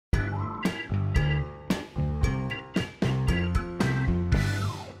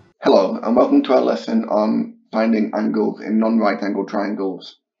Hello and welcome to our lesson on finding angles in non-right angled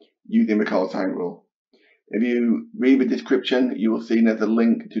triangles using the cosine rule. If you read the description, you will see there's a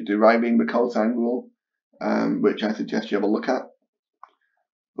link to deriving the cosine rule, which I suggest you have a look at.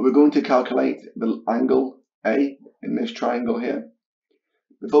 But we're going to calculate the angle A in this triangle here.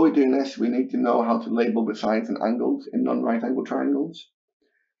 Before we do this, we need to know how to label the sides and angles in non-right angled triangles.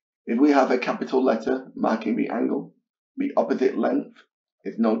 If we have a capital letter marking the angle, the opposite length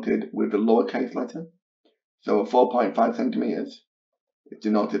is noted with the lowercase letter. So 4.5 centimeters is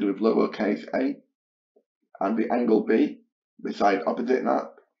denoted with lowercase a, and the angle B, the side opposite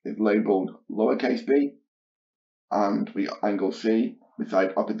that, is labelled lowercase b, and the angle C, the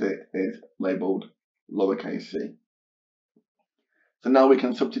side opposite, is labelled lowercase c. So now we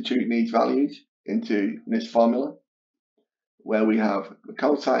can substitute these values into this formula, where we have the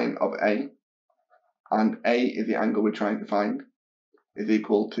cosine of A, and A is the angle we're trying to find, is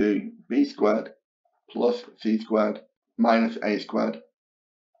equal to b squared plus c squared minus a squared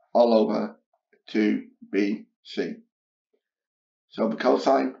all over 2bc. So the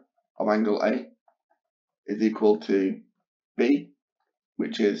cosine of angle A is equal to b,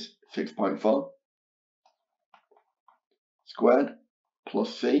 which is 6.4, squared,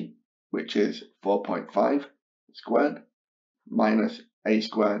 plus c, which is 4.5 squared, minus a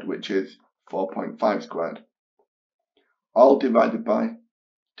squared, which is 4.5 squared, all divided by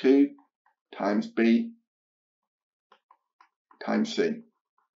 2 times b times c.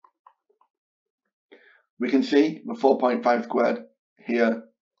 We can see the 4.5 squared here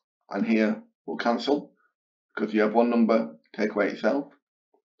and here will cancel because you have one number take away itself.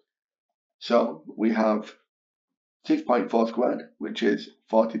 So we have 6.4 squared, which is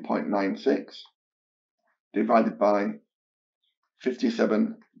 40.96, divided by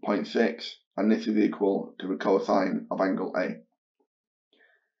 57.6, and this is equal to the cosine of angle A.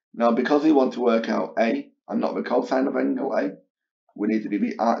 Now, because we want to work out A and not the cosine of angle A, we need to do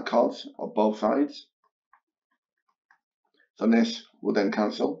the arc cos of both sides. So this will then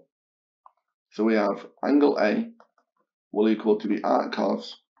cancel. So we have angle A will equal to the arc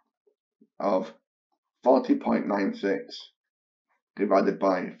cos of 40.96 divided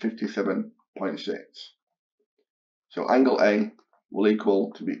by 57.6. So angle A will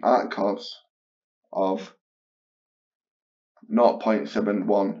equal to the arc cos of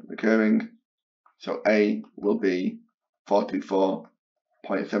 0.71 recurring. So A will be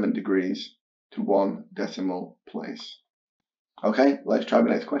 44.7 degrees to 1 decimal place. Okay, let's try the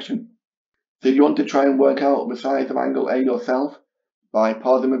next question. So if you want to try and work out the size of angle A yourself, by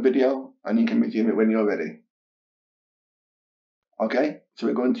pausing the video and you can resume it when you're ready. Okay, so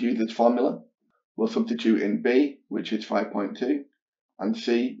we're going to use this formula. We'll substitute in B, which is 5.2, and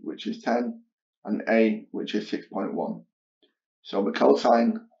C, which is 10, and A, which is 6.1. So the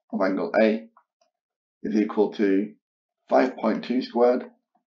cosine of angle A is equal to 5.2 squared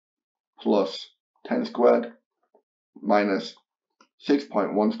plus 10 squared minus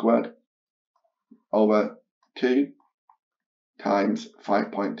 6.1 squared over 2 times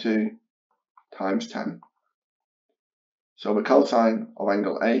 5.2 times 10. So the cosine of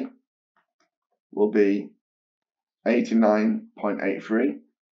angle A will be 89.83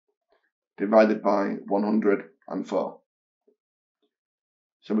 divided by 104.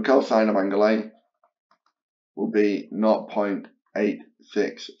 So the cosine of angle A will be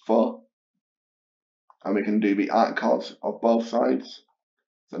 0.864, and we can do the arc cos of both sides,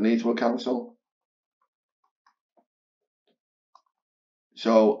 so these will cancel.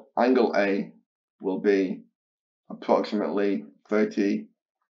 So angle A will be approximately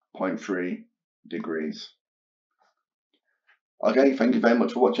 30.3 degrees. Okay, thank you very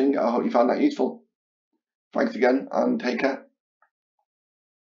much for watching. I hope you found that useful. Thanks again and take care.